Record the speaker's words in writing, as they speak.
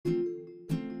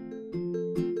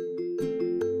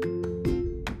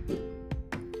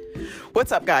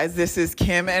What's up, guys? This is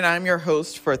Kim, and I'm your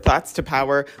host for Thoughts to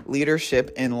Power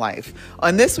Leadership in Life.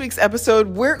 On this week's episode,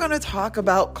 we're going to talk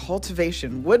about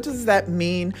cultivation. What does that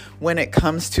mean when it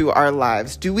comes to our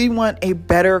lives? Do we want a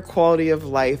better quality of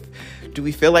life? Do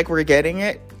we feel like we're getting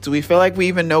it? Do we feel like we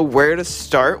even know where to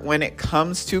start when it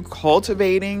comes to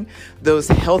cultivating those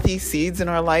healthy seeds in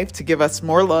our life to give us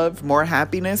more love, more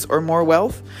happiness, or more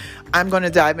wealth? I'm going to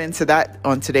dive into that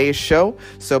on today's show.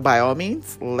 So by all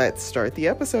means, let's start the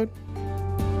episode.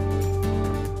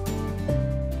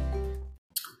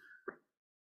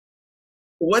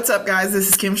 What's up, guys? This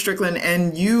is Kim Strickland,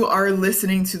 and you are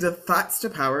listening to the Thoughts to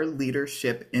Power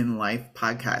Leadership in Life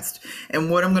podcast. And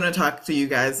what I'm going to talk to you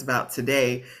guys about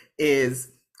today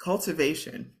is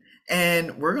cultivation.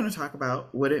 And we're going to talk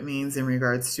about what it means in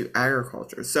regards to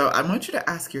agriculture. So I want you to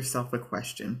ask yourself a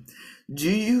question. Do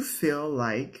you feel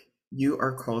like you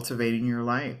are cultivating your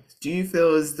life? Do you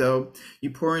feel as though you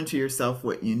pour into yourself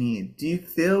what you need? Do you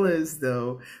feel as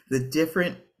though the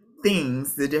different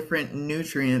things, the different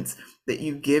nutrients that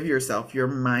you give yourself, your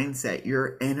mindset,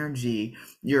 your energy,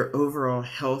 your overall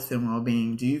health and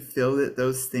well-being, do you feel that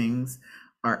those things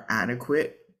are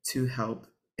adequate to help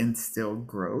instill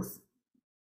growth?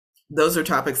 Those are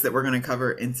topics that we're going to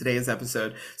cover in today's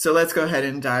episode. So let's go ahead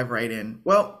and dive right in.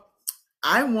 Well,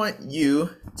 I want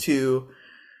you to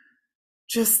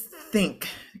just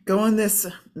go on this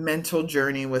mental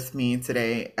journey with me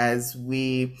today as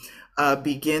we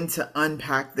begin to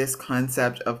unpack this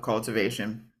concept of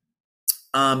cultivation.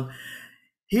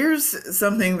 Here's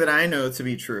something that I know to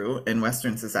be true in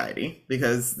Western society,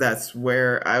 because that's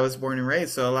where I was born and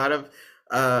raised. So a lot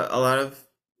of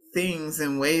things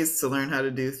and ways to learn how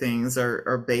to do things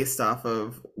are based off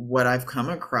of what I've come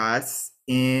across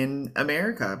in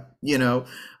America.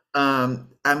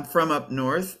 I'm from up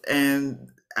north, and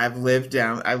I live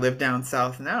down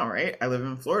south now, right? I live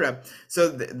in Florida. So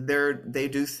they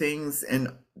do things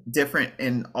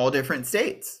in all different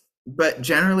states. But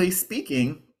generally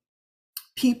speaking,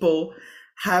 people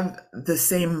have the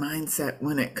same mindset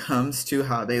when it comes to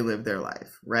how they live their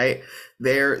life, right?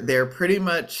 They're pretty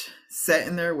much set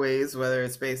in their ways, whether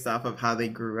it's based off of how they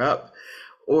grew up,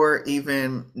 or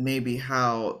even maybe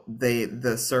how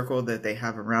the circle that they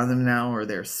have around them now, or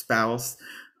their spouse,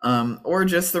 or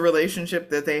just the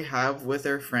relationship that they have with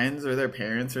their friends or their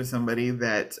parents, or somebody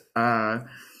that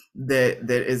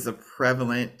is a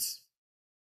prevalent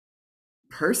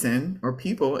person or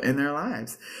people in their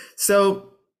lives.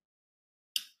 So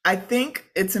I think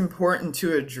it's important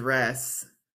to address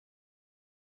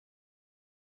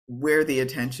where the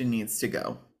attention needs to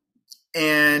go.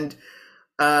 And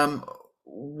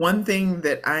one thing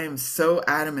that I am so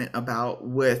adamant about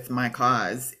with my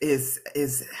cause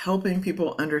is helping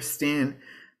people understand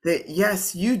that,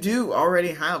 yes, you do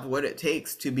already have what it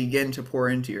takes to begin to pour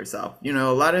into yourself. A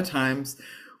lot of times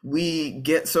we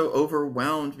get so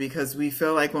overwhelmed because we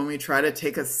feel like when we try to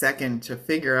take a second to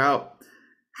figure out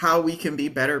how we can be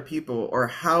better people, or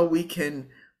how we can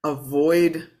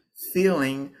avoid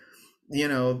feeling,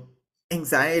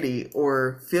 anxiety,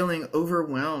 or feeling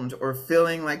overwhelmed, or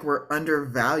feeling like we're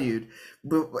undervalued.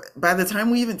 But by the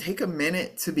time we even take a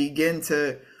minute to begin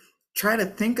to try to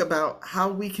think about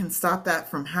how we can stop that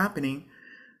from happening,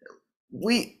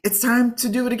 it's time to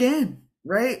do it again,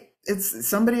 right? It's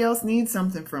somebody else needs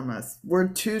something from us. We're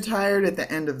too tired at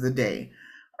the end of the day.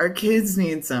 Our kids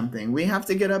need something. We have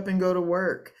to get up and go to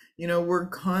work. We're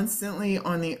constantly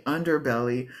on the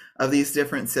underbelly of these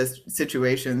different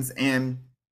situations. And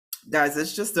guys,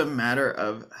 it's just a matter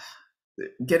of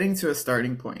getting to a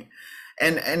starting point.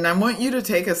 And I want you to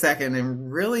take a second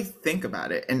and really think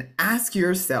about it and ask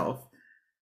yourself,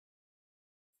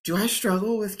 do I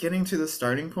struggle with getting to the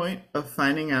starting point of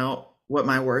finding out what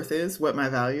my worth is, what my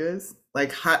value is?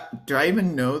 Like, do I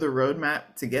even know the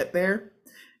roadmap to get there?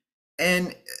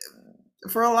 And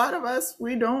for a lot of us,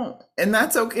 we don't. And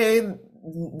that's okay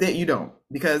that you don't,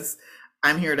 because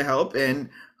I'm here to help. And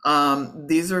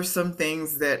these are some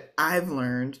things that I've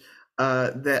learned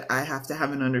that I have to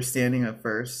have an understanding of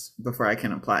first before I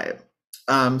can apply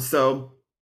it. So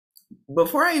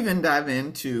before I even dive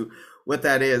into what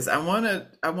that is, I want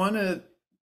to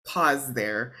pause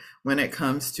there when it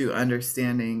comes to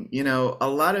understanding. A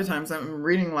lot of times I'm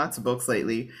reading lots of books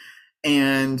lately,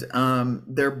 and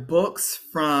they're books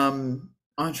from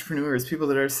entrepreneurs, people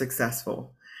that are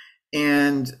successful.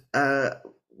 And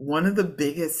one of the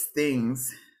biggest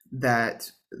things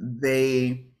that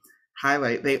they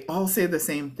highlight, they all say the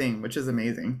same thing, which is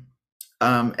amazing.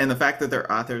 And the fact that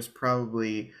their authors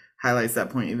probably highlights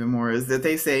that point even more, is that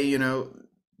they say,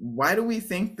 why do we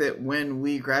think that when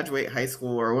we graduate high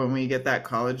school or when we get that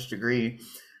college degree,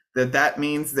 that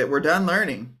means that we're done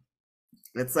learning?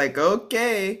 It's like,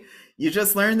 okay, you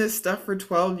just learned this stuff for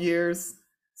 12 years,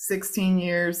 16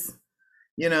 years,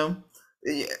 you know,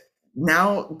 y-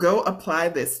 now go apply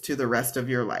this to the rest of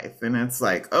your life. And it's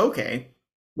like, okay,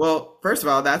 well, first of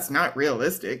all, that's not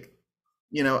realistic.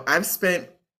 I've spent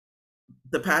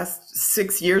the past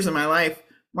 6 years of my life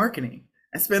marketing.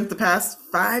 I spent the past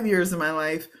 5 years of my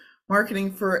life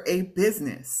marketing for a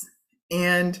business.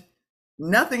 And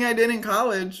nothing I did in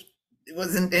college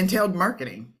entailed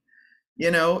marketing.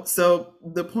 So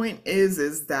the point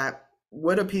is that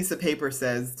what a piece of paper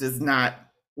says does not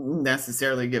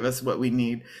necessarily give us what we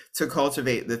need to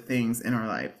cultivate the things in our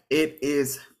life. It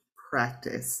is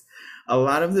practice. A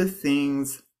lot of the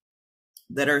things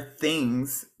that are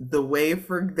things, the way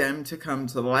for them to come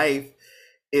to life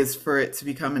is for it to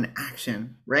become an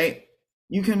action, right?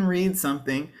 You can read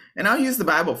something, and I'll use the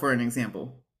Bible for an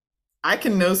example. I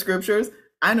can know scriptures.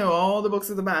 I know all the books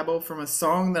of the Bible from a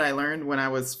song that I learned when I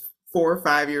was 4 or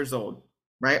 5 years old,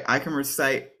 right? I can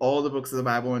recite all the books of the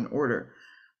Bible in order.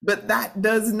 But that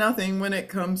does nothing when it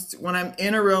comes to when I'm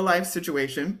in a real life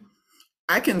situation.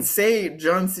 I can say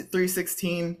John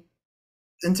 3:16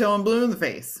 until I'm blue in the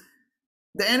face.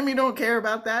 The enemy don't care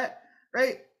about that,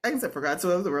 right? I can say, for God so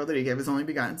loved the world that he gave his only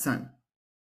begotten son.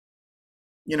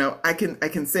 I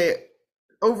can say it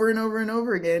over and over and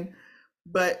over again,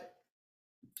 but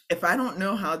if I don't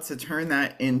know how to turn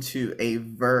that into a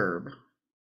verb,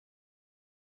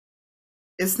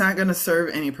 it's not going to serve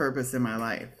any purpose in my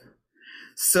life.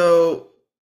 So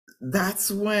that's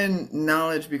when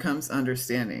knowledge becomes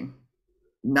understanding.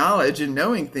 Knowledge and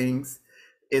knowing things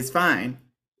is fine,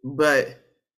 but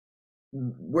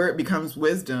where it becomes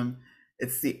wisdom,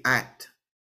 it's the act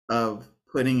of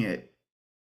putting it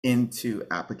into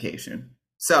application.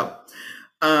 So,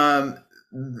 um,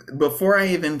 before I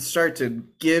even start to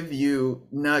give you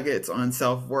nuggets on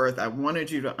self worth, I wanted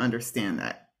you to understand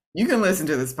that you can listen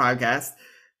to this podcast.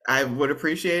 I would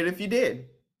appreciate it if you did.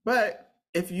 But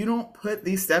if you don't put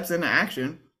these steps into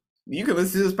action, you can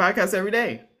listen to this podcast every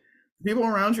day. People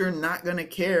around you are not going to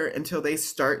care until they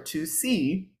start to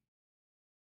see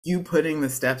you putting the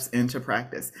steps into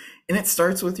practice. And it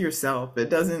starts with yourself. It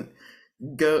doesn't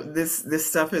go this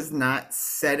stuff is not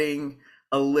setting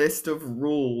a list of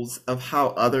rules of how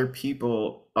other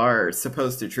people are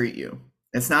supposed to treat you.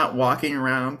 It's not walking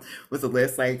around with a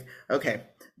list like, okay,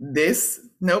 this,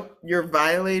 nope, you're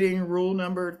violating rule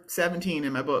number 17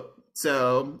 in my book.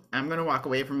 So I'm going to walk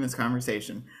away from this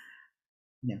conversation.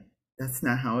 Yeah, that's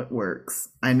not how it works.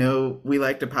 I know we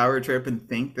like to power trip and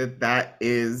think that that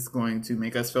is going to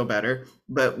make us feel better,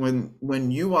 but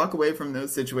when you walk away from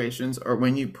those situations or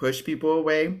when you push people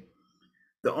away,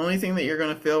 the only thing that you're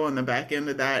going to feel on the back end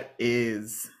of that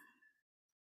is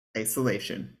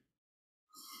isolation.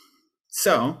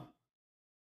 So,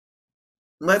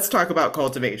 let's talk about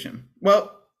cultivation.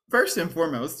 Well, first and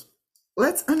foremost,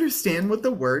 let's understand what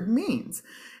the word means.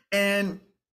 And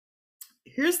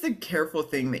here's the careful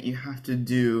thing that you have to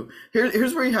do.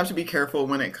 Here's where you have to be careful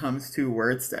when it comes to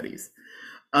word studies.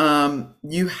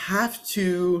 You have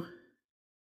to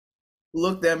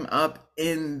look them up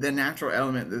in the natural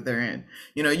element that they're in.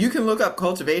 You can look up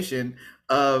cultivation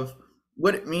of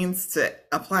what it means to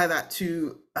apply that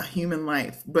to a human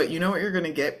life. But you know what you're going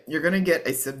to get? You're going to get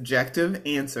a subjective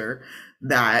answer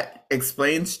that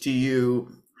explains to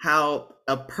you how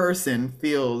a person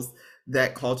feels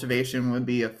that cultivation would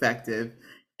be effective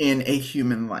in a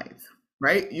human life,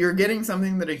 right? You're getting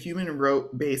something that a human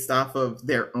wrote based off of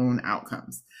their own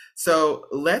outcomes. So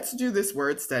let's do this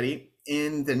word study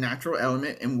in the natural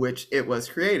element in which it was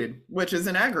created, which is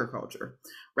in agriculture,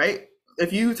 right?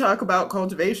 If you talk about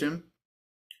cultivation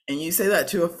and you say that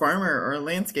to a farmer or a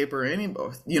landscaper or any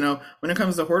both, when it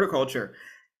comes to horticulture,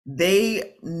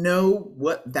 they know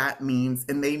what that means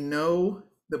and they know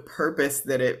the purpose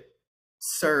that it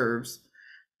serves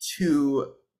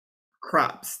to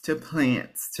crops, to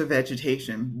plants, to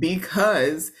vegetation,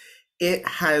 because it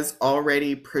has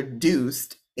already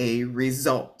produced a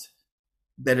result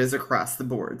that is across the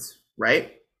boards,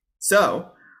 right?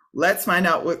 So let's find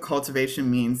out what cultivation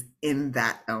means in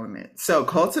that element. So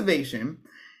cultivation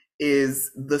is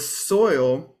the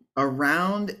soil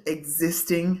around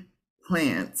existing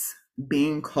plants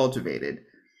being cultivated.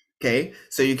 Okay,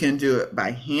 so you can do it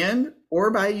by hand or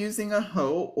by using a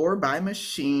hoe or by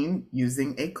machine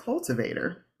using a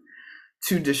cultivator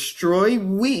to destroy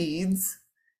weeds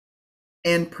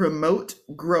and promote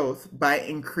growth by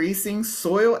increasing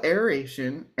soil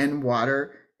aeration and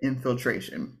water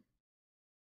infiltration.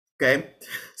 Okay,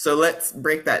 so let's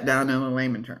break that down in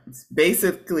layman terms.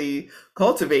 Basically,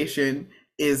 cultivation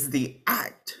is the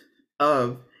act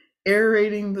of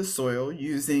aerating the soil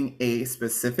using a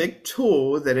specific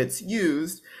tool that it's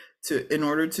used to in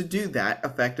order to do that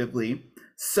effectively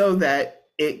so that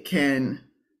it can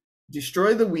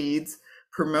destroy the weeds,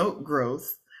 promote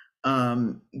growth,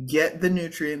 get the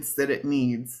nutrients that it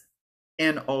needs,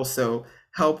 and also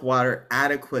help water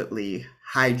adequately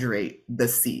hydrate the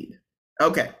seed.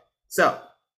 Okay, so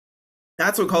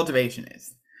that's what cultivation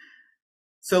is.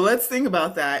 So let's think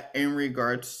about that in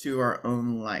regards to our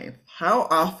own life. How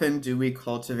often do we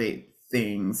cultivate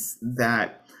things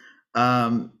that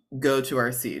go to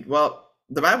our seed? Well,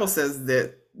 the Bible says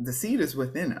that the seed is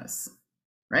within us,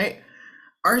 right?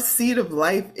 Our seed of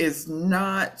life is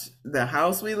not the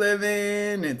house we live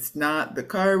in, it's not the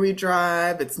car we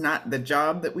drive, it's not the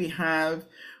job that we have.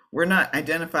 We're not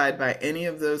identified by any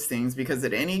of those things because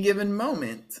at any given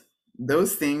moment,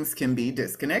 those things can be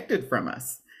disconnected from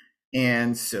us.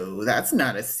 And so that's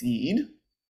not a seed.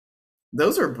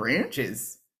 Those are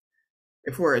branches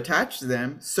if we're attached to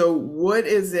them. So what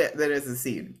is it that is a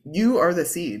seed? You are the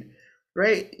seed,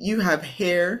 right? You have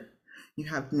hair, you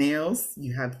have nails,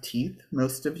 you have teeth,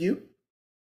 most of you.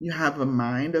 You have a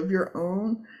mind of your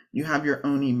own, you have your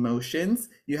own emotions,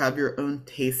 you have your own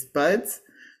taste buds.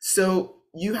 So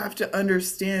you have to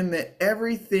understand that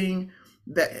everything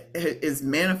that is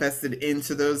manifested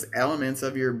into those elements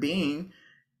of your being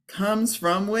comes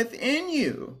from within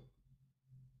you.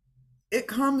 It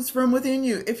comes from within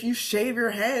you. If you shave your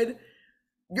hair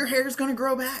is going to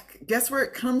grow back. Guess where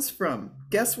it comes from?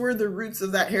 Guess where the roots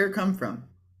of that hair come from?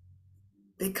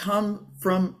 They come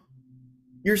from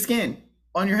your skin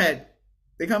on your head.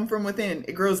 They come from within.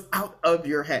 It grows out of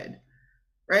your head,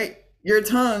 right? Your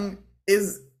tongue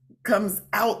is comes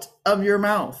out of your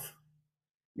mouth.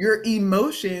 Your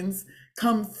emotions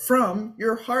come from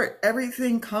your heart.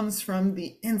 Everything comes from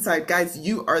the inside. Guys,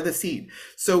 you are the seed.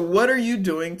 So what are you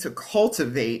doing to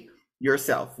cultivate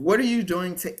yourself? What are you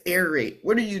doing to aerate?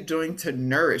 What are you doing to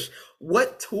nourish?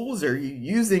 What tools are you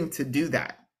using to do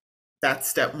that? That's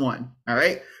step one. All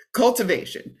right.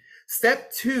 Cultivation.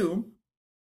 Step two,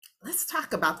 let's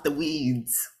talk about the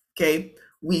weeds. Okay.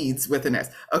 Weeds with an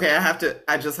S. Okay.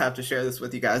 I just have to share this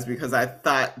with you guys because I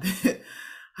thought that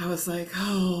I was like,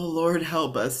 oh, Lord,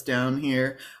 help us down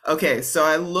here. Okay. So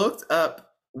I looked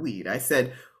up weed. I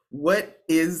said, what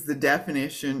is the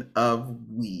definition of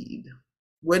weed?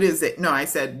 What is it? No, I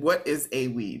said, what is a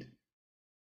weed?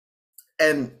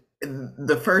 And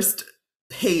the first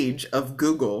page of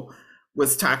Google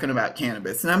was talking about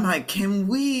cannabis. And I'm like, can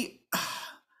we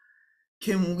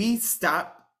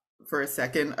stop for a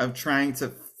second of trying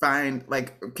to find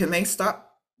like can they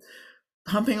stop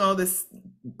pumping all this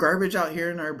garbage out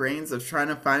here in our brains of trying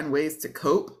to find ways to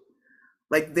cope?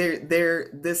 Like they're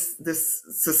this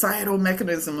societal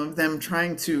mechanism of them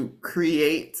trying to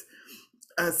create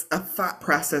a thought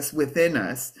process within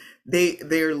us.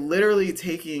 They're literally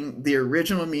taking the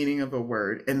original meaning of a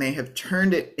word and they have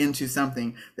turned it into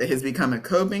something that has become a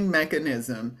coping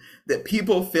mechanism that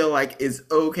people feel like is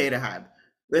okay to have.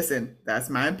 Listen, that's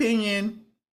my opinion.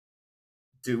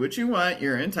 Do what you want,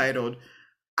 you're entitled.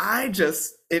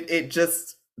 It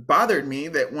just bothered me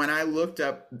that when I looked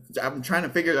up, I'm trying to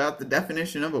figure out the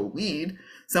definition of a weed,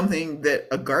 something that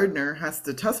a gardener has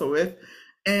to tussle with,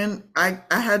 and I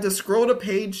had to scroll to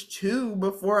page 2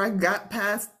 before I got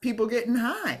past people getting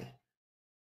high.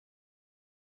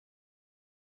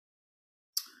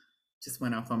 Just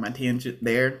went off on my tangent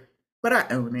there, but I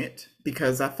own it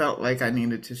because I felt like I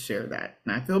needed to share that.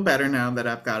 And I feel better now that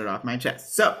I've got it off my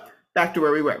chest. So back to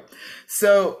where we were.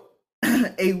 So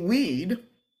a weed,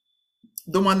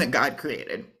 the one that God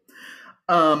created,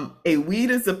 a weed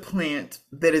is a plant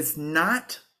that is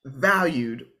not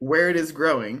valued where it is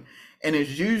growing and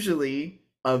is usually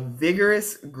of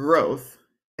vigorous growth,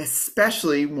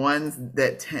 especially one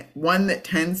that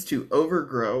tends to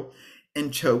overgrow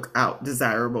and choke out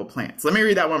desirable plants. Let me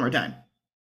read that one more time.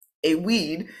 A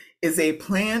weed is a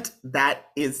plant that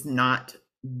is not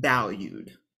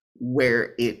valued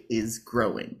where it is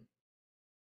growing.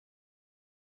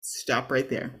 Stop right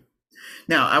there.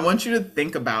 Now, I want you to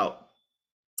think about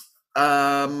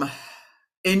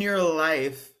in your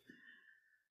life,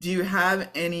 do you have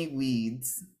any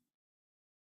weeds?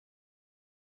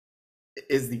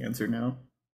 Is the answer no?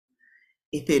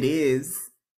 If it is,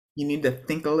 you need to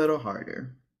think a little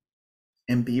harder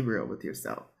and be real with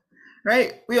yourself.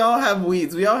 Right? We all have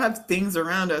weeds. We all have things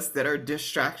around us that are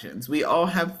distractions. We all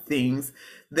have things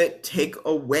that take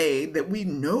away, that we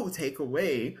know take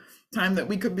away time that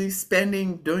we could be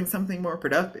spending doing something more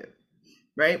productive.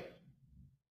 Right?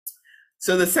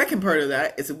 So the second part of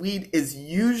that is a weed is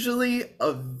usually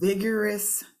a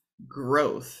vigorous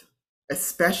growth,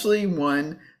 especially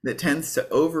one that tends to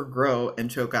overgrow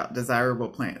and choke out desirable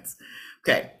plants.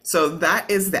 Okay, so that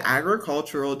is the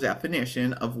agricultural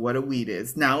definition of what a weed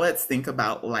is. Now let's think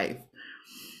about life.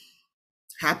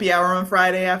 Happy hour on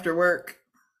Friday after work.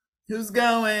 Who's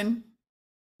going?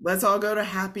 Let's all go to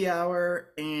happy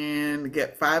hour and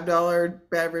get $5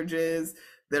 beverages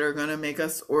that are going to make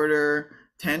us order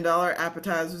 $10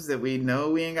 appetizers that we know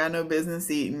we ain't got no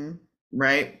business eating,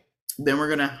 right? Then we're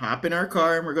going to hop in our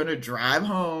car and we're going to drive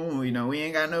home. We know we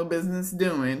ain't got no business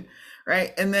doing,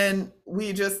 right? And then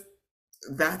we just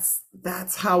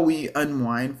that's how we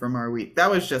unwind from our week.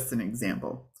 That was just an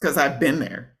example because I've been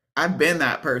there. I've been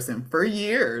that person for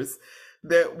years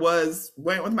that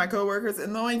went with my coworkers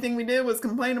and the only thing we did was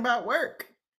complain about work.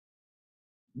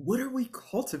 What are we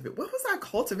cultivating? What was I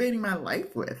cultivating my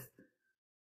life with?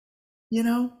 You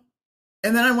know?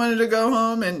 And then I wanted to go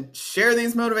home and share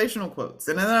these motivational quotes.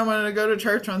 And then I wanted to go to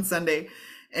church on Sunday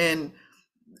and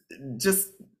just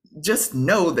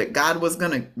know that God was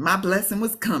gonna, my blessing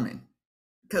was coming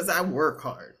because I work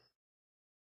hard.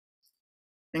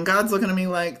 And God's looking at me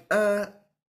like,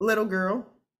 little girl,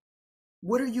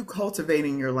 what are you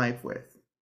cultivating your life with?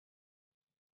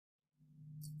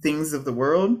 Things of the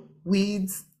world,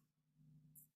 weeds,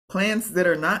 plants that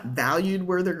are not valued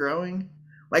where they're growing.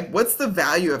 Like, what's the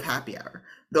value of happy hour?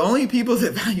 The only people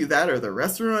that value that are the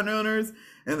restaurant owners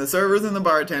and the servers and the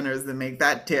bartenders that make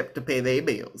that tip to pay their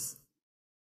bills.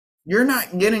 You're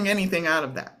not getting anything out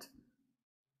of that.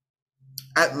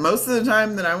 At most of the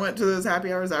time that I went to those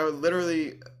happy hours, I would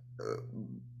literally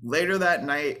later that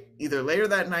night, either later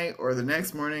that night or the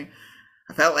next morning,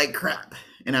 I felt like crap.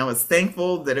 And I was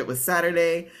thankful that it was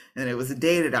Saturday and it was a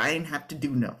day that I didn't have to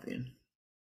do nothing.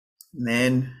 And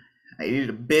then I ate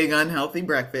a big unhealthy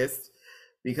breakfast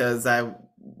because I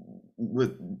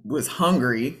was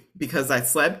hungry because I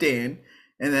slept in.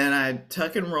 And then I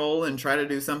tuck and roll and try to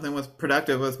do something with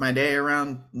productive with my day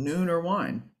around noon or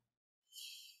 1.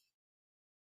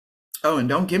 Oh, and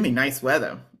don't give me nice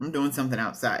weather. I'm doing something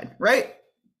outside, right?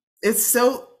 It's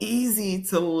so easy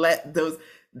to let those,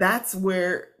 that's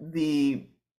where they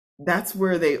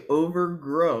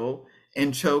overgrow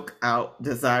and choke out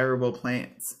desirable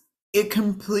plants. It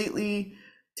completely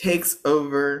takes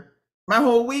over my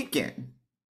whole weekend.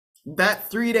 That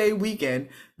 3-day weekend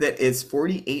that is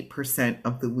 48%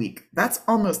 of the week. That's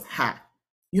almost half.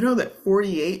 You know that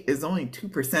 48 is only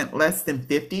 2% less than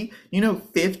 50? You know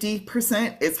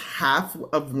 50% is half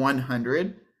of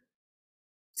 100?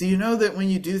 So you know that when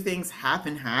you do things half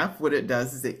and half, what it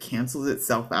does is it cancels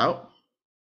itself out.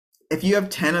 If you have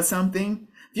 10 of something,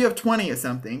 if you have 20 of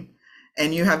something,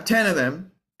 and you have 10 of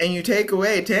them, and you take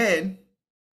away 10,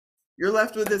 you're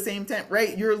left with the same 10,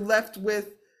 right? You're left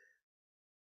with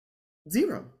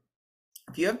 0.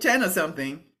 If you have 10 of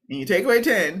something, and you take away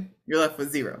 10, you're left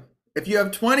with 0. If you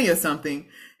have 20 of something,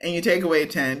 and you take away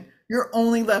 10, you're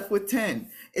only left with 10.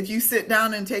 If you sit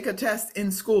down and take a test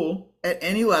in school at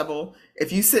any level,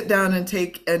 if you sit down and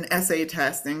take an essay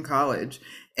test in college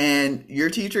and your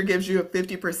teacher gives you a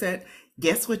 50%,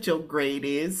 guess what your grade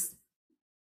is?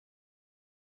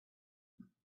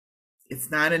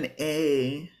 It's not an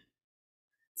A.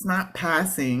 It's not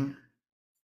passing.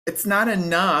 It's not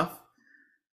enough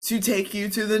to take you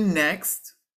to the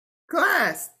next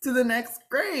class, to the next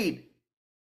grade.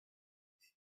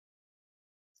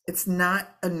 It's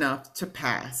not enough to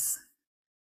pass.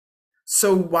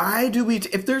 So why do we,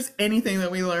 if there's anything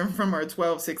that we learn from our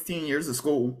 12, 16 years of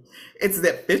school, it's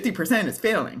that 50% is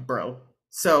failing, bro.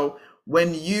 So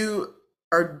when you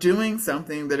are doing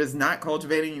something that is not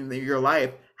cultivating your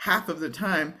life half of the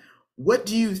time, what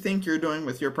do you think you're doing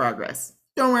with your progress?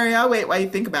 Don't worry, I'll wait while you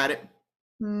think about it.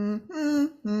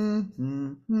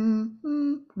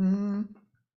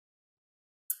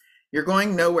 You're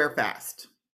going nowhere fast.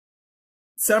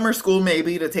 Summer school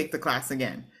maybe to take the class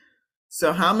again.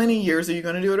 So how many years are you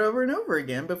going to do it over and over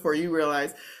again before you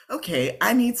realize, okay,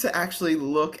 I need to actually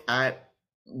look at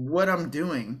what I'm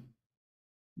doing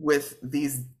with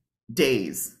these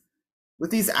days,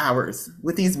 with these hours,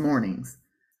 with these mornings,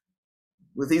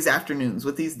 with these afternoons,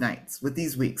 with these nights, with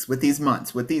these weeks, with these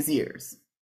months, with these years.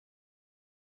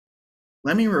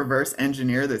 Let me reverse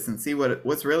engineer this and see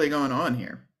what's really going on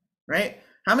here, right?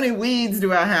 How many weeds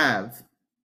do I have?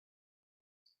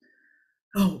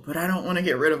 Oh, but I don't want to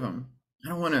get rid of them. I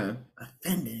don't want to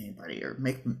offend anybody or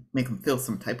make them feel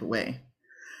some type of way.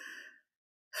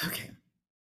 Okay.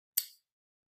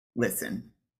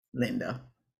 Listen, Linda.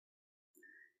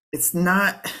 It's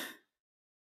not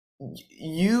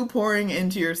you pouring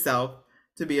into yourself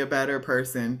to be a better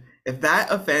person. If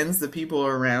that offends the people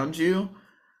around you,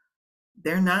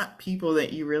 they're not people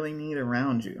that you really need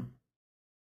around you.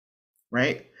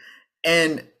 Right?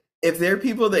 And if there are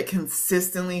people that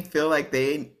consistently feel like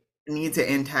they need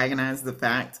to antagonize the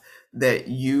fact that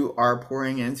you are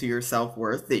pouring into your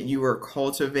self-worth, that you are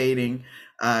cultivating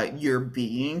your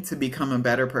being to become a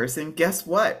better person, guess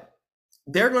what?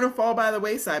 They're going to fall by the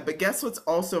wayside. But guess what's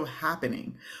also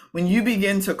happening? When you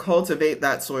begin to cultivate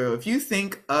that soil, if you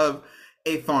think of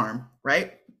a farm,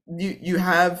 right? You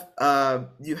have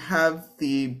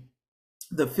the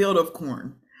field of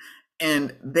corn,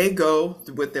 and they go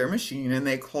with their machine and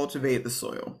they cultivate the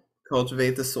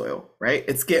soil, right?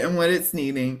 It's getting what it's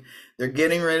needing. They're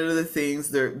getting rid of the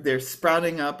things, they're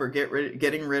sprouting up or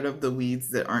getting rid of the weeds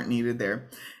that aren't needed there.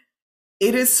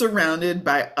 It is surrounded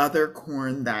by other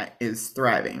corn that is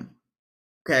thriving.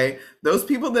 Okay, those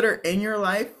people that are in your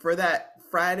life for that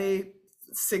Friday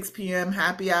 6 p.m.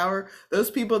 happy hour, those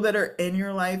people that are in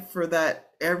your life for that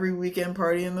every weekend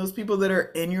party, and those people that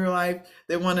are in your life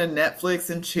that want to Netflix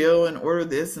and chill and order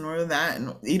this and order that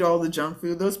and eat all the junk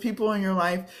food, those people in your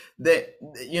life that,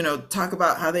 talk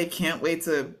about how they can't wait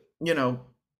to,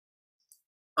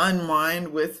 unwind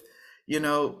with, you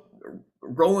know,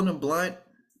 rolling a blunt,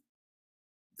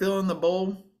 filling the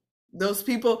bowl, those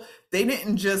people, they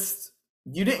didn't just,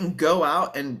 you didn't go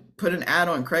out and put an ad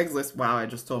on Craigslist. Wow, I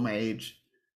just told my age.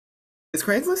 Is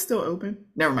Craigslist still open?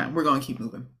 Never mind. We're gonna keep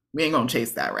moving. We ain't gonna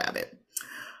chase that rabbit.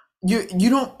 You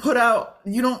don't put out,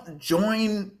 you don't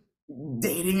join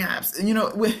dating apps.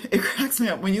 It cracks me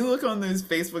up when you look on those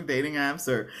Facebook dating apps,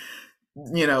 or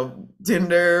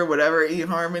Tinder, whatever,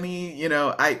 eHarmony.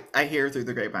 I hear through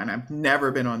the grapevine. I've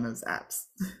never been on those apps.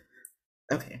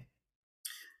 Okay,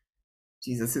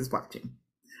 Jesus is watching.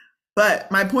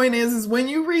 But my point is when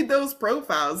you read those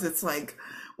profiles, it's like,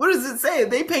 what does it say?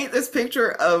 They paint this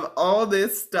picture of all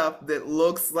this stuff that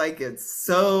looks like it's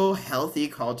so healthy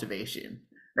cultivation,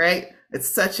 right? It's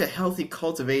such a healthy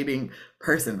cultivating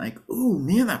person. Like, ooh,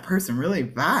 me and that person really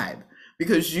vibe.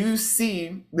 Because you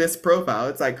see this profile,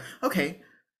 it's like, okay,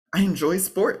 I enjoy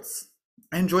sports.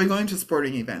 I enjoy going to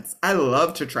sporting events. I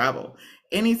love to travel.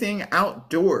 Anything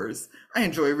outdoors. I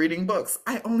enjoy reading books.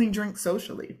 I only drink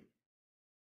socially.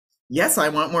 Yes, I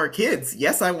want more kids.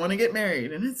 Yes, I want to get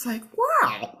married. And it's like,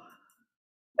 wow,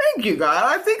 thank you, God.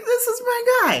 I think this is my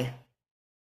guy.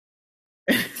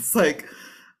 It's like,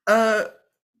 uh,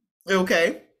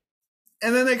 okay.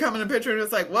 And then they come in a picture and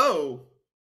it's like, whoa,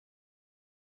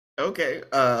 okay.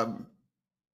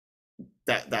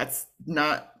 That's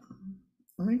not.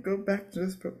 Let me go back to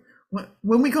this.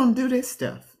 When we gonna do this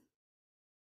stuff?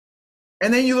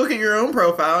 And then you look at your own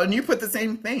profile and you put the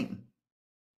same thing.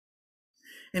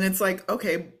 And it's like,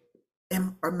 okay,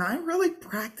 am I really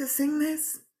practicing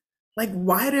this? Like,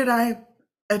 why did I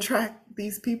attract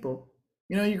these people?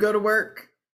 You go to work,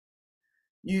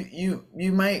 you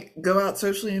might go out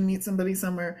socially and meet somebody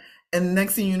somewhere, and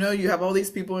next thing you know, you have all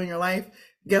these people in your life.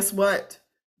 Guess what?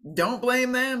 Don't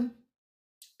blame them.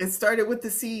 It started with the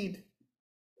seed.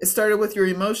 It started with your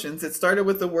emotions. It started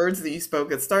with the words that you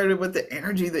spoke. It started with the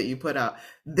energy that you put out.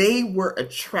 They were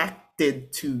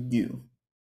attracted to you.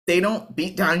 They don't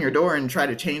beat down your door and try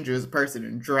to change you as a person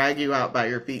and drag you out by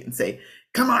your feet and say,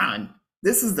 come on,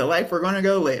 this is the life we're going to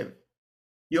go live.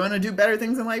 You want to do better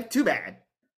things in life? Too bad.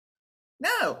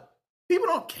 No, people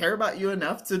don't care about you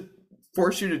enough to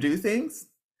force you to do things.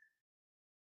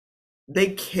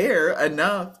 They care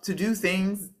enough to do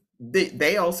things that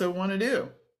they also want to do.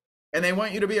 And they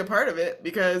want you to be a part of it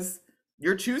because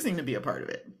you're choosing to be a part of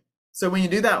it. So when you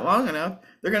do that long enough,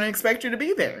 they're going to expect you to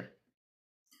be there.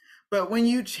 But when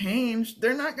you change,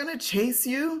 they're not going to chase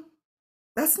you.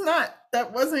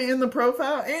 That wasn't in the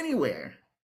profile anywhere.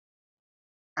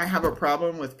 I have a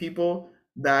problem with people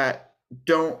that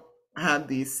don't have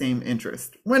these same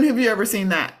interests. When have you ever seen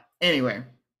that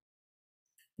anywhere?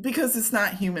 Because it's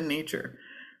not human nature,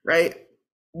 right?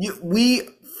 We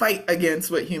fight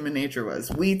against what human nature was.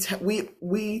 We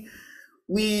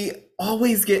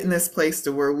always get in this place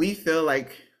to where we feel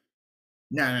like,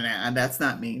 no, that's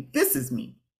not me. This is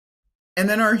me. And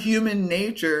then our human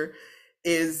nature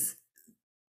is,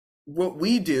 what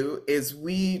we do is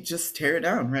we just tear it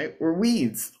down, right? We're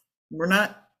weeds. We're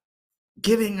not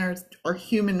giving our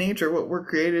human nature, what we're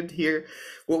created here,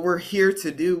 what we're here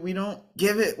to do. We don't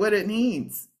give it what it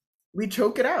needs. We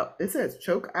choke it out. It says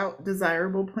choke out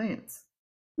desirable plants.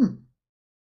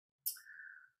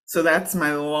 So that's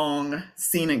my long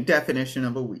scenic definition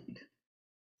of a weed,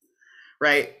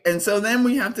 right? And so then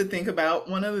we have to think about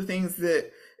one of the things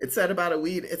that it said about a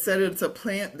weed. It said it's a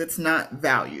plant that's not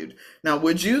valued. Now,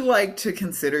 would you like to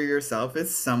consider yourself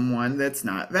as someone that's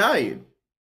not valued?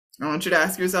 I want you to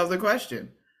ask yourself the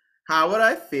question: how would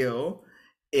I feel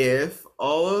if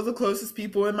all of the closest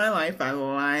people in my life, I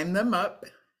lined them up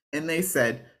and they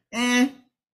said,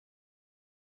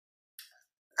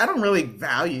 I don't really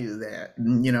value that,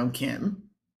 Kim.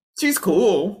 She's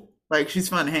cool. Like she's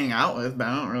fun to hang out with, but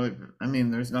I don't really, I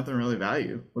mean, there's nothing really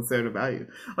value. What's there to value?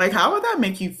 Like, how would that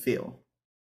make you feel?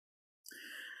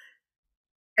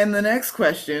 And the next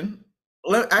question,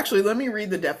 actually, let me read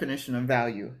the definition of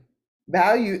value.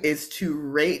 Value is to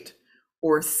rate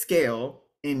or scale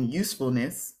in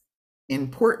usefulness,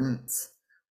 importance,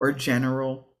 or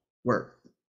general worth.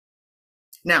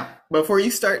 Now, before you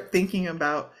start thinking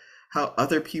about how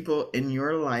other people in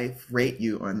your life rate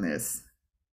you on this,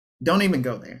 don't even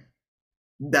go there.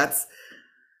 That's,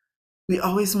 we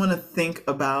always want to think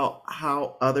about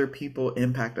how other people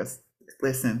impact us.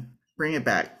 Listen, bring it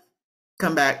back.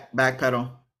 Come back,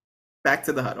 backpedal, back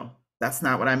to the huddle. That's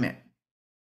not what I meant.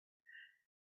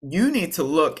 You need to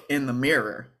look in the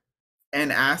mirror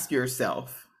and ask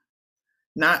yourself,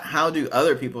 not how do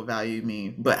other people value me,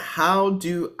 but how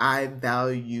do I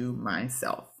value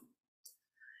myself?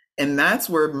 And that's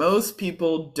where most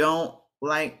people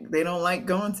they don't like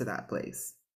going to that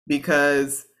place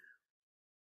because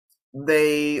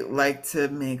they like to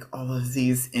make all of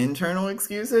these internal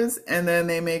excuses and then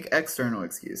they make external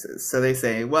excuses. So they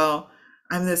say, well,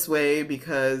 I'm this way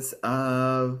because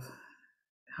of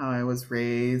how I was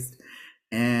raised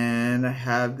and I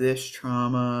have this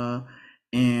trauma.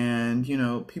 And,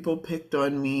 people picked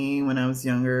on me when I was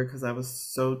younger because I was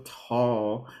so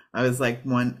tall. I was like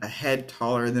a head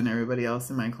taller than everybody else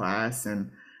in my class.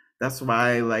 And that's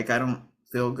why, like, I don't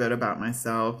feel good about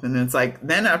myself. And it's like,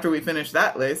 then after we finish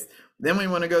that list, then we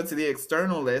want to go to the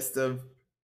external list of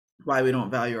why we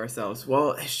don't value ourselves.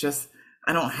 Well, it's just,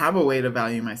 I don't have a way to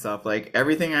value myself. Like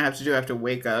everything I have to do, I have to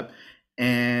wake up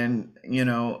and,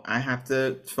 I have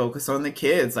to focus on the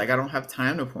kids. Like I don't have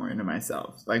time to pour into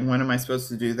myself. Like when am I supposed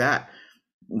to do that?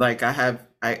 Like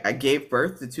I gave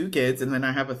birth to two kids and then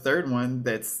I have a third one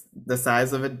that's the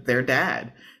size of their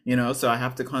dad, so I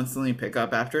have to constantly pick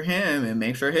up after him and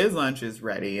make sure his lunch is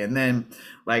ready. And then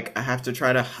like I have to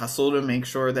try to hustle to make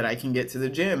sure that I can get to the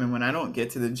gym. And when I don't get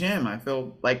to the gym, I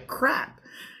feel like crap,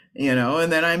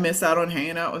 and then I miss out on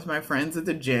hanging out with my friends at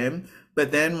the gym.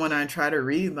 But then when I try to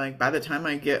read, like by the time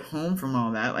I get home from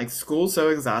all that, like school's so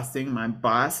exhausting, my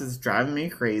boss is driving me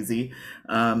crazy.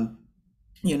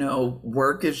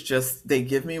 Work is just, they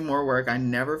give me more work. I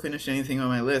never finish anything on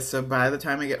my list. So by the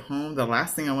time I get home, the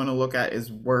last thing I want to look at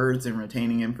is words and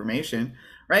retaining information,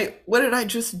 right? What did I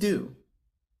just do?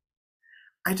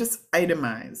 I just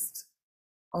itemized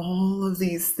all of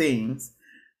these things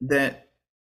that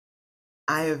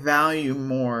I value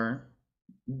more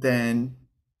than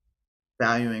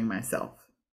valuing myself.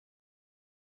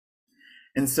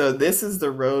 And so this is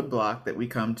the roadblock that we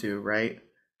come to, right?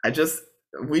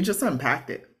 We just unpacked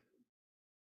it.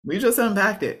 We just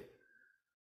unpacked it.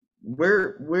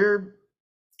 We're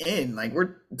in, like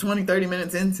we're 20, 30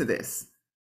 minutes into this.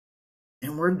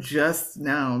 And we're just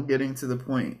now getting to the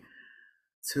point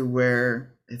to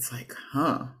where it's like,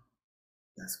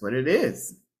 that's what it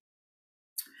is.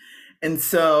 And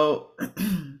so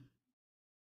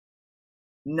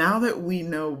now that we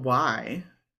know why,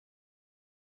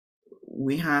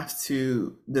 we have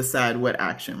to decide what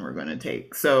action we're going to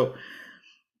take. So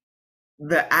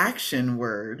the action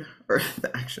word, or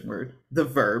the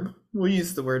verb, we'll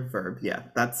use the word verb. Yeah,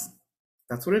 that's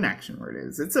what an action word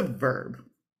is. It's a verb.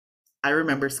 I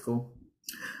remember school.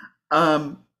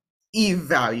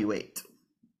 Evaluate.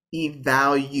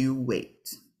 Evaluate.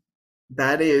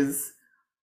 That is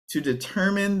to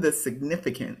determine the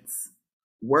significance,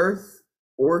 worth,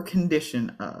 or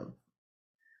condition of,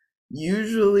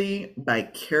 usually by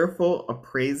careful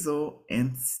appraisal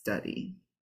and study.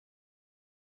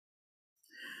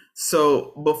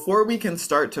 So before we can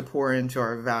start to pour into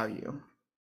our value,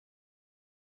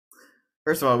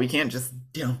 first of all, we can't just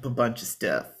dump a bunch of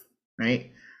stuff,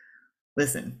 right?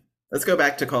 Listen, let's go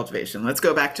back to cultivation. Let's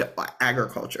go back to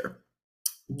agriculture.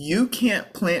 You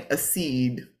can't plant a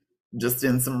seed just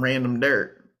in some random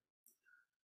dirt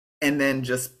and then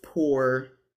just pour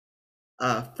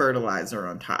fertilizer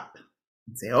on top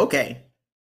and say, okay,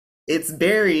 it's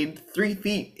buried 3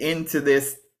 feet into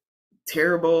this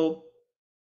terrible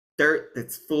dirt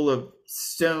that's full of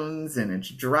stones and it's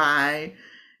dry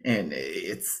and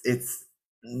it's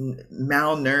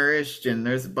malnourished and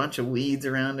there's a bunch of weeds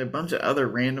around it, a bunch of other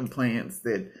random plants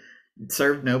that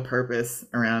serve no purpose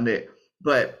around it.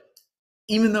 But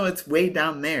even though it's way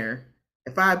down there,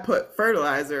 if I put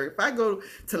fertilizer, if I go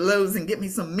to Lowe's and get me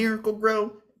some Miracle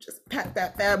Grow, just pat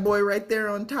that bad boy right there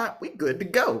on top, we good to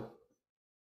go.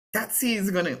 That seed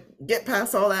is going to get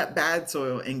past all that bad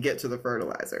soil and get to the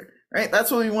fertilizer, right?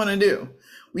 That's what we want to do.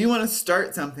 We want to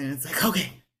start something. It's like,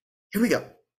 okay, here we go.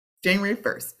 January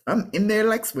 1st. I'm in there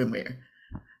like swimwear.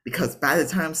 because by the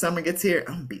time summer gets here,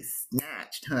 I'm gonna be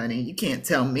snatched, honey. You can't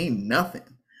tell me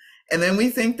nothing. And then we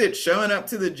think that showing up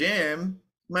to the gym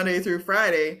Monday through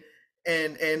Friday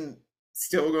and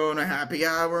still going to happy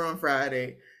hour on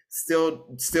Friday, still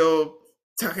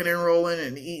tucking and rolling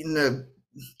and eating a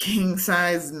king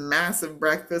size massive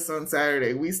breakfast on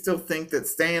Saturday. We still think that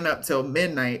staying up till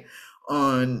midnight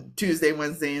on Tuesday,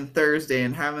 Wednesday, and Thursday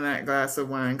and having that glass of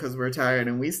wine because we're tired,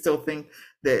 and we still think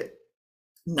that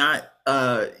not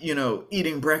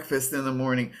eating breakfast in the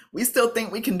morning, we still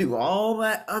think we can do all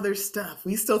that other stuff.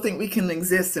 We still think we can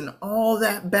exist in all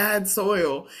that bad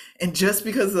soil, and just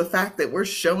because of the fact that we're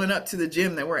showing up to the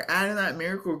gym, that we're adding that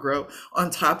miracle grow on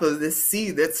top of this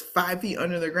seed that's 5 feet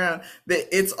under the ground, that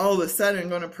it's all of a sudden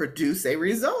going to produce a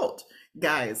result.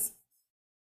 Guys,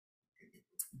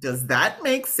 does that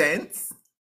make sense?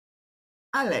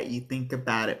 I'll let you think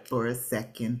about it for a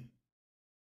second.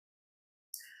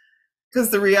 Because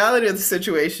the reality of the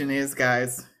situation is,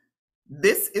 guys,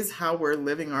 this is how we're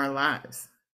living our lives.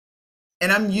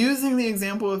 And I'm using the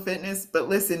example of fitness, but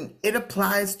listen, it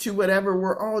applies to whatever.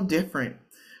 We're all different,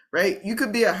 right? You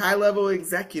could be a high level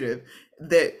executive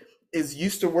that is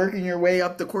used to working your way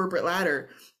up the corporate ladder.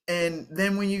 And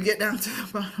then when you get down to the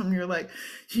bottom, you're like,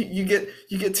 you get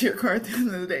to your car at the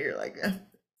end of the day, you're like,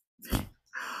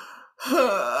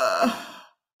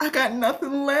 I got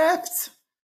nothing left.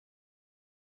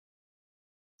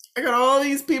 I got all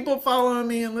these people following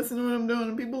me and listening to what I'm doing,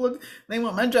 and people look, they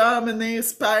want my job and they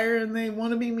aspire and they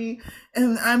want to be me,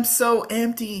 and I'm so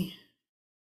empty,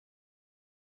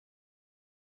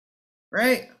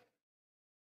 right?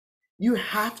 You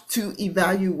have to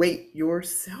evaluate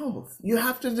yourself. You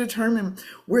have to determine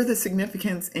where the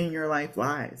significance in your life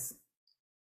lies.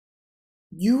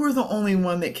 You are the only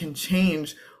one that can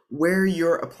change where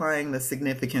you're applying the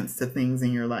significance to things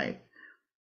in your life.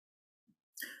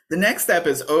 The next step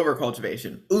is over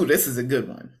cultivation. Ooh, this is a good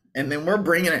one. And then we're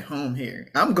bringing it home here.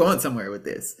 I'm going somewhere with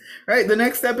this, right? The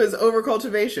next step is over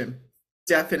cultivation.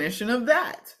 Definition of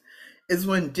that is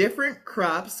when different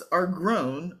crops are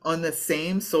grown on the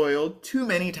same soil too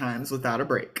many times without a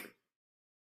break.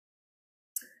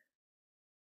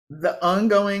 The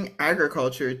ongoing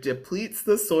agriculture depletes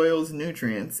the soil's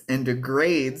nutrients and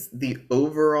degrades the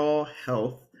overall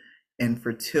health and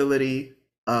fertility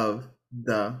of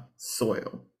the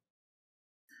soil.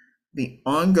 The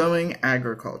ongoing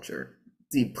agriculture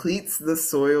depletes the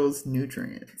soil's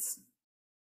nutrients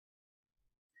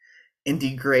and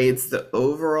degrades the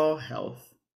overall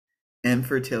health and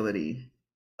fertility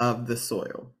of the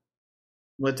soil.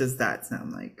 What does that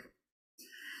sound like?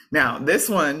 Now, this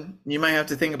one, you might have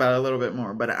to think about it a little bit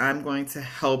more, but I'm going to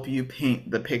help you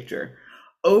paint the picture.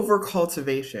 Over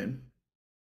cultivation,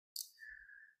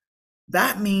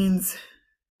 that means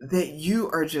that you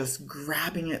are just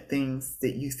grabbing at things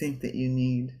that you think that you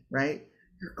need, right?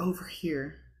 You're over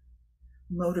here.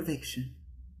 Motivation.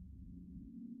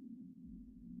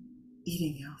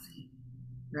 Eating healthy,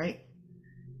 right?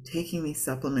 Taking these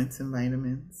supplements and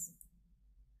vitamins.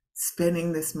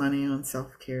 Spending this money on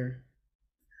self-care.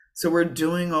 So we're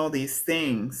doing all these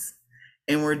things,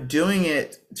 and we're doing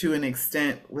it to an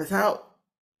extent without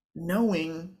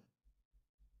knowing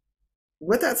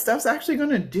what that stuff's actually going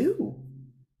to do.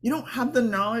 You don't have the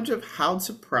knowledge of how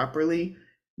to properly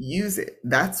use it.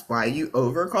 That's why you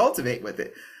over cultivate with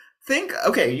it. Think,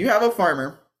 okay, you have a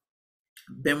farmer,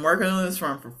 been working on this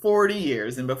farm for 40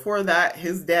 years, and before that,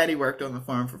 his daddy worked on the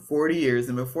farm for 40 years,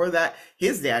 and before that,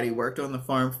 his daddy worked on the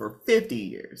farm for 50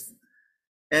 years.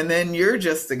 And then you're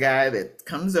just a guy that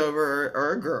comes over,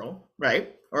 or a girl,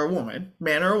 right? Or a woman,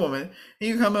 man or a woman. And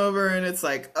you come over and it's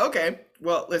like, okay,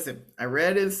 well, listen, I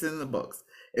read this in the books.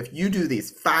 If you do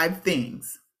these 5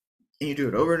 things and you do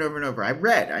it over and over and over,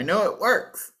 I know it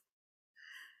works.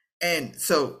 And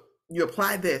so you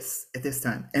apply this at this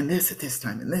time, and this at this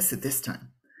time, and this at this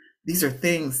time. These are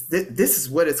things that this is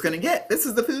what it's going to get. This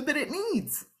is the food that it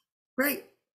needs, right?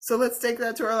 So let's take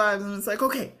that to our lives, and it's like,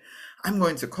 okay, I'm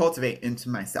going to cultivate into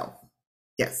myself.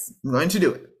 Yes, I'm going to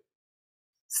do it.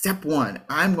 Step 1,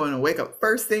 I'm going to wake up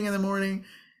first thing in the morning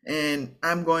and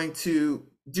I'm going to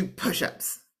do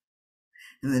push-ups.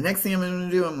 And the next thing I'm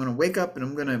going to do, I'm going to wake up and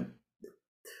I'm going to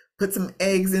put some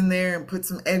eggs in there and put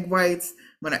some egg whites.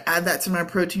 I'm going to add that to my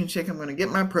protein shake. I'm going to get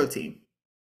my protein.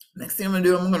 Next thing I'm going to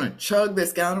do, I'm going to chug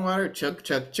this gallon of water, chug,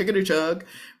 chickadee chug,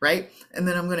 right? And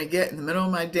then I'm going to get in the middle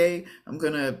of my day, I'm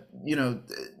going to,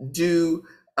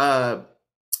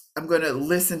 I'm going to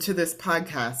listen to this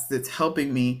podcast that's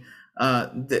helping me,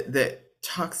 that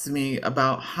talks to me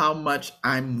about how much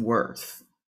I'm worth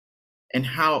and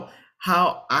how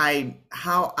I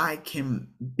can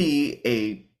be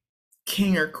a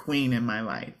king or queen in my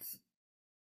life.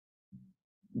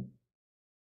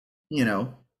 you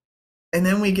know. And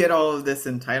then we get all of this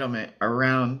entitlement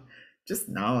around just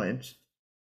knowledge.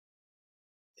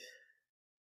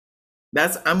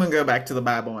 That's I'm gonna go back to the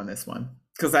Bible on this one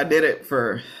because I did it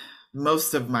for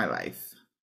most of my life.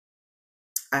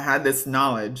 I had this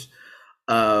knowledge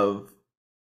of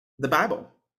the Bible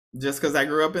just because I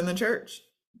grew up in the church.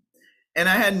 And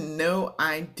I had no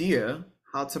idea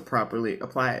how to properly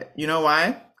apply it. You know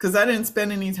why? Because I didn't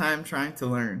spend any time trying to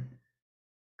learn.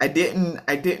 I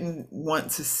didn't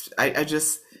want to I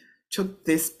just took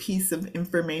this piece of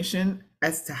information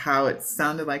as to how it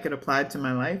sounded like it applied to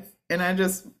my life and I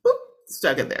just boop,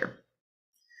 stuck it there.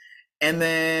 And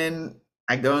then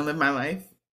I go and live my life,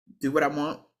 do what I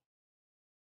want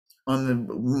on the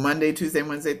Monday, Tuesday,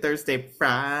 Wednesday, Thursday,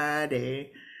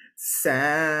 Friday,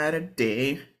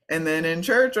 Saturday. And then in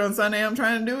church on Sunday, I'm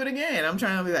trying to do it again. I'm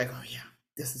trying to be like, oh yeah,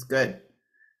 this is good.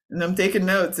 And I'm taking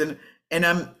notes and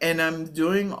I'm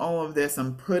doing all of this.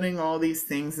 I'm putting all these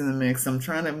things in the mix. I'm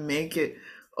trying to make it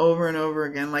over and over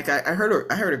again. Like I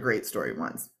heard a great story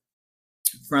once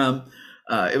from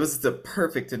it was the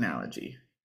perfect analogy.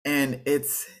 And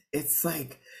it's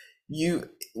like you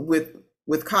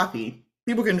with coffee,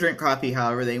 people can drink coffee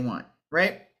however they want,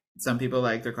 right? Some people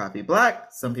like their coffee black,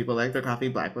 some people like their coffee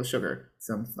black with sugar.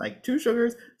 Some like two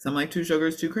sugars, some like two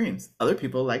sugars, two creams. Other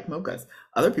people like mochas.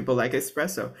 Other people like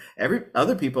espresso. Every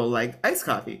other people like iced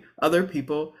coffee. Other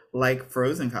people like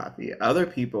frozen coffee. Other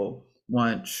people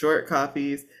want short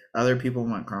coffees. Other people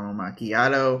want caramel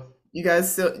macchiato. You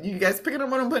guys picking up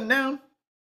what I'm putting down?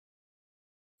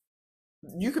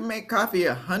 You can make coffee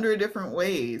 100 different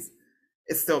ways.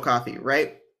 It's still coffee,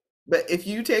 right? But if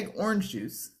you take orange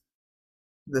juice,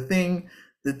 the thing,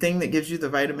 the thing that gives you the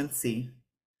vitamin C,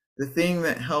 the thing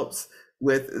that helps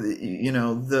with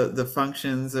the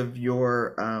functions of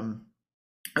your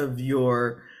of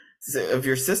your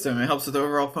system, it helps with the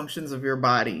overall functions of your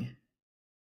body.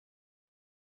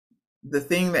 The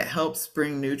thing that helps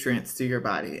bring nutrients to your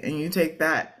body, and you take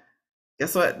that.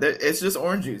 Guess what? It's just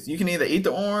orange juice. You can either eat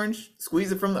the orange,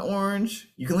 squeeze it from the orange.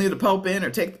 You can leave the pulp in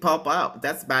or take the pulp out, but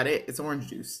that's about it. It's orange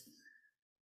juice.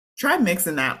 Try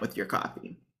mixing that with your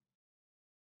coffee.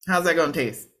 How's that going to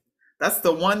taste? That's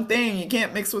the one thing you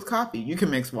can't mix with coffee. You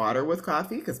can mix water with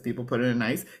coffee because people put it in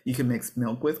ice. You can mix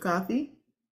milk with coffee.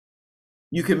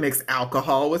 You can mix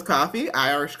alcohol with coffee,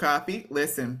 Irish coffee.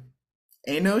 Listen,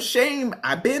 ain't no shame.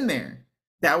 I've been there.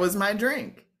 That was my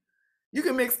drink. You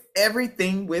can mix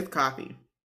everything with coffee.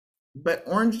 But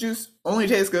orange juice only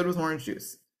tastes good with orange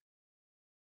juice,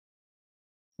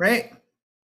 right?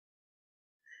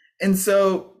 And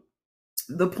so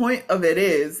the point of it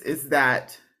is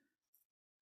that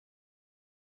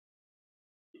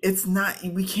it's not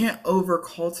we can't over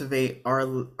cultivate our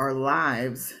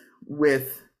lives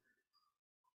with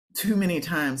too many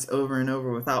times over and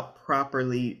over without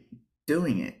properly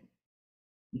doing it.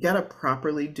 You got to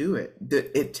properly do it.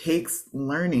 It takes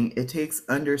learning, it takes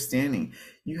understanding.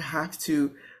 You have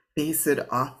to base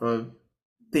it off of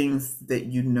things that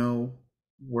you know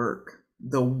work,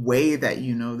 the way that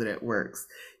you know that it works.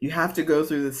 You have to go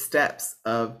through the steps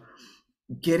of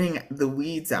getting the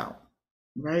weeds out,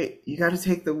 right? You got to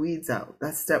take the weeds out.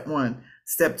 That's step one.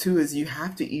 Step two is you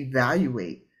have to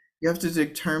evaluate. You have to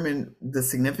determine the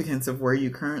significance of where you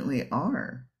currently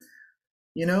are.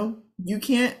 You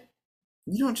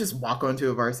don't just walk onto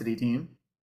a varsity team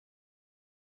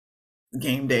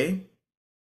game day.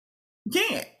 You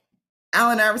can't.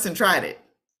 Allen Iverson tried it.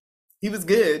 He was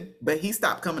good, but he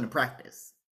stopped coming to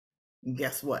practice. And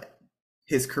guess what?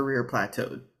 His career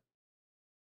plateaued.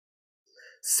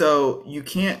 So you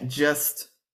can't just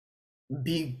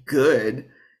be good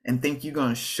and think you're going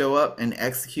to show up and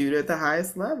execute at the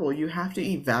highest level. You have to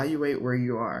evaluate where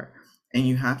you are and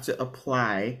you have to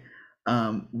apply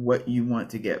what you want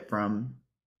to get from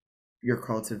your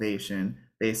cultivation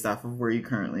based off of where you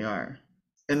currently are.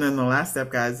 And then the last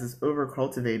step, guys, is over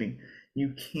cultivating.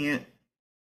 You can't.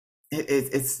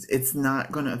 It's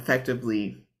not going to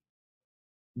effectively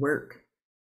work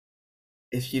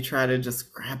if you try to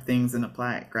just grab things and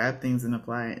apply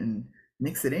it, and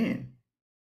mix it in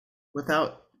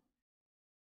without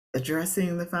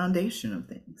addressing the foundation of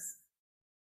things.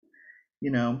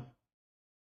 You know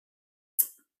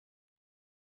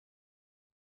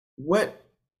what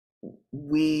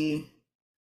we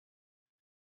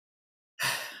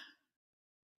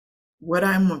what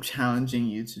I'm challenging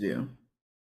you to do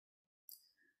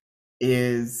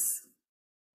is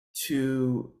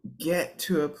to get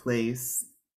to a place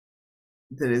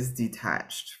that is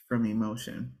detached from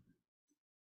emotion.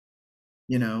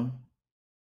 You know,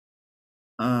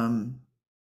 um,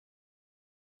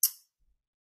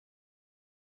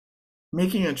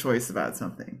 making a choice about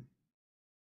something.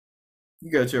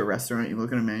 You go to a restaurant, you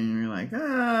look at a menu, and you're like,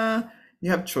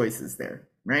 you have choices there,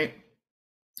 right?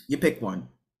 You pick one.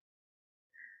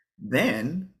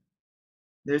 Then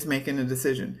there's making a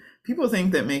decision. People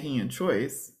think that making a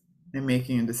choice and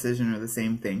making a decision are the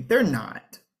same thing. They're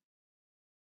not.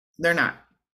 They're not.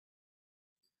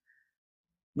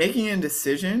 Making a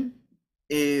decision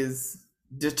is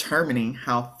determining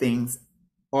how things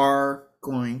are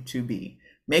going to be.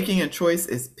 Making a choice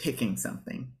is picking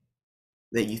something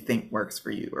that you think works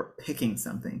for you or picking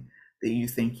something that you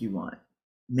think you want.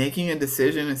 Making a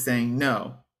decision is saying,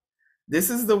 no, this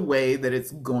is the way that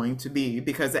it's going to be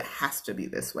because it has to be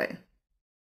this way.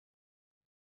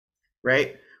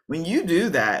 Right? When you do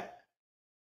that,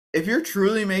 if you're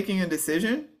truly making a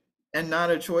decision and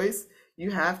not a choice,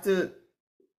 you have to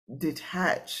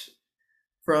detach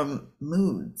from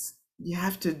moods. You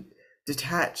have to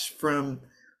detach from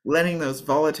letting those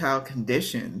volatile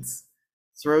conditions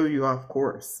throw you off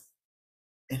course.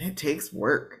 And it takes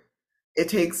work. It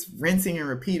takes rinsing and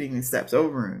repeating these steps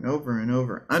over and over and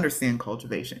over. Understand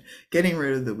cultivation, getting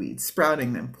rid of the weeds,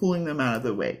 sprouting them, pulling them out of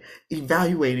the way,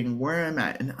 evaluating where I'm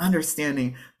at, and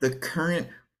understanding the current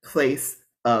place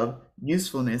of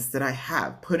usefulness that I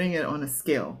have, putting it on a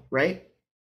scale, right?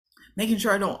 Making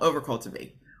sure I don't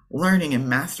overcultivate, learning and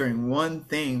mastering one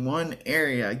thing, one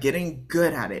area, getting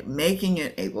good at it, making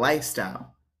it a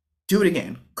lifestyle. Do it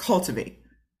again, cultivate,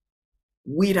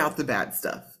 weed out the bad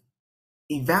stuff,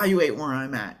 evaluate where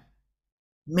I'm at,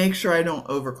 make sure I don't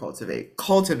overcultivate,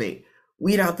 cultivate,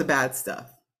 weed out the bad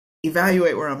stuff,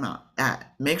 evaluate where I'm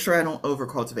at, make sure I don't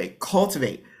overcultivate,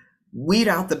 cultivate, weed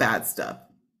out the bad stuff,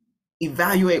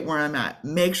 evaluate where I'm at,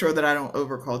 make sure that I don't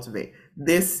overcultivate.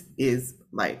 This is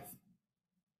life,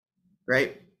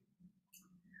 right?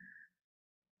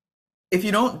 If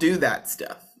you don't do that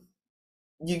stuff,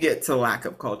 you get to lack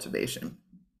of cultivation.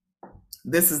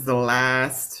 This is the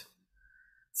last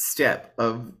step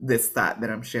of this thought that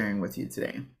I'm sharing with you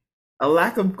today. A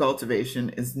lack of cultivation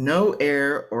is no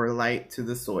air or light to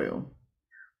the soil.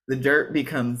 The dirt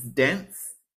becomes dense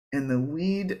and the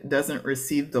weed doesn't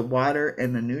receive the water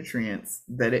and the nutrients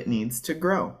that it needs to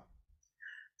grow.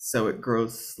 So it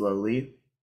grows slowly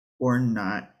or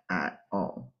not at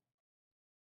all.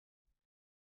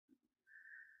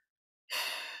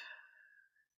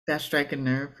 That strike a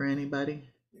nerve for anybody?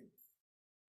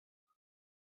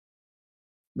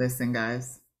 Listen,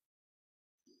 guys,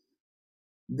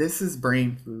 this is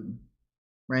brain food,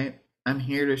 right? I'm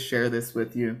here to share this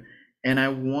with you, and I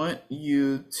want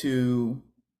you to,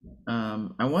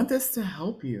 I want this to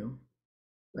help you.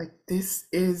 Like, this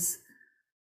is,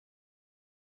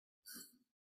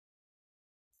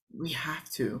 we have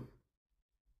to,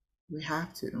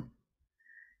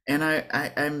 and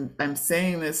I'm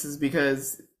saying this is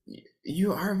because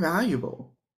you are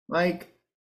valuable. Like,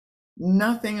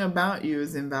 nothing about you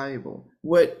is invaluable.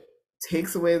 What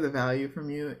takes away the value from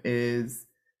you is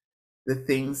the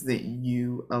things that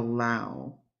you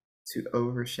allow to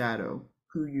overshadow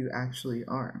who you actually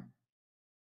are.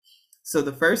 So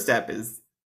the first step is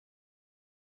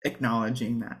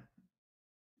acknowledging that.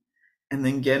 And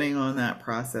then getting on that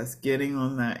process, getting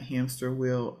on that hamster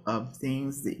wheel of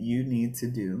things that you need to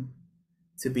do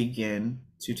to begin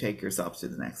to take yourself to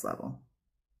the next level.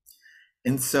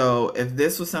 And so if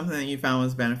this was something that you found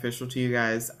was beneficial to you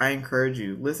guys, I encourage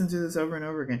you, listen to this over and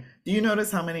over again. Do you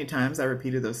notice how many times I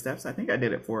repeated those steps? I think I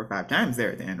did it 4 or 5 times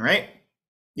there at the end, right?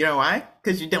 You know why?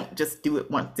 Because you don't just do it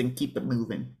once and keep it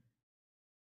moving.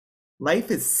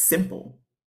 Life is simple.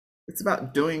 It's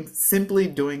about simply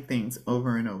doing things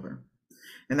over and over.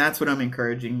 And that's what I'm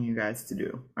encouraging you guys to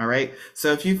do. All right.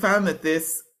 So if you found that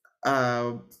this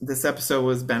episode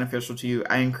was beneficial to you,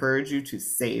 I encourage you to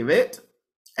save it.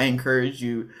 I encourage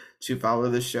you to follow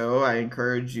the show. I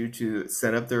encourage you to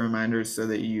set up the reminders so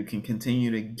that you can continue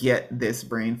to get this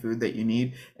brain food that you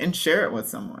need and share it with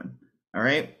someone. All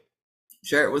right.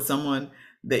 Share it with someone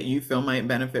that you feel might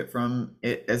benefit from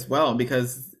it as well,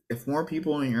 because if more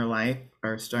people in your life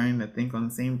are starting to think on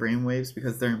the same brainwaves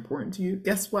because they're important to you,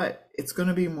 guess what? It's going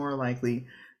to be more likely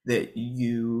that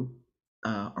you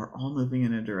are all moving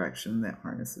in a direction that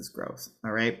harnesses growth.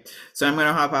 All right. So I'm going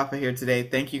to hop off of here today.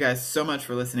 Thank you guys so much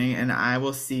for listening, and I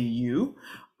will see you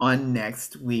on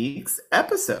next week's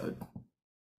episode.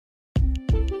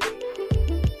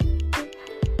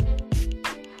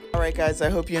 All right, guys, I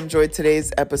hope you enjoyed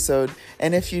today's episode.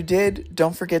 And if you did,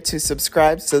 don't forget to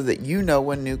subscribe so that you know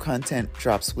when new content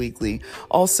drops weekly.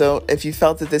 Also, if you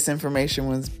felt that this information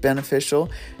was beneficial,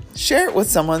 share it with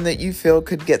someone that you feel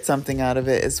could get something out of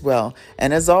it as well.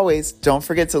 And as always, don't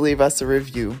forget to leave us a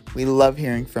review. We love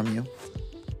hearing from you.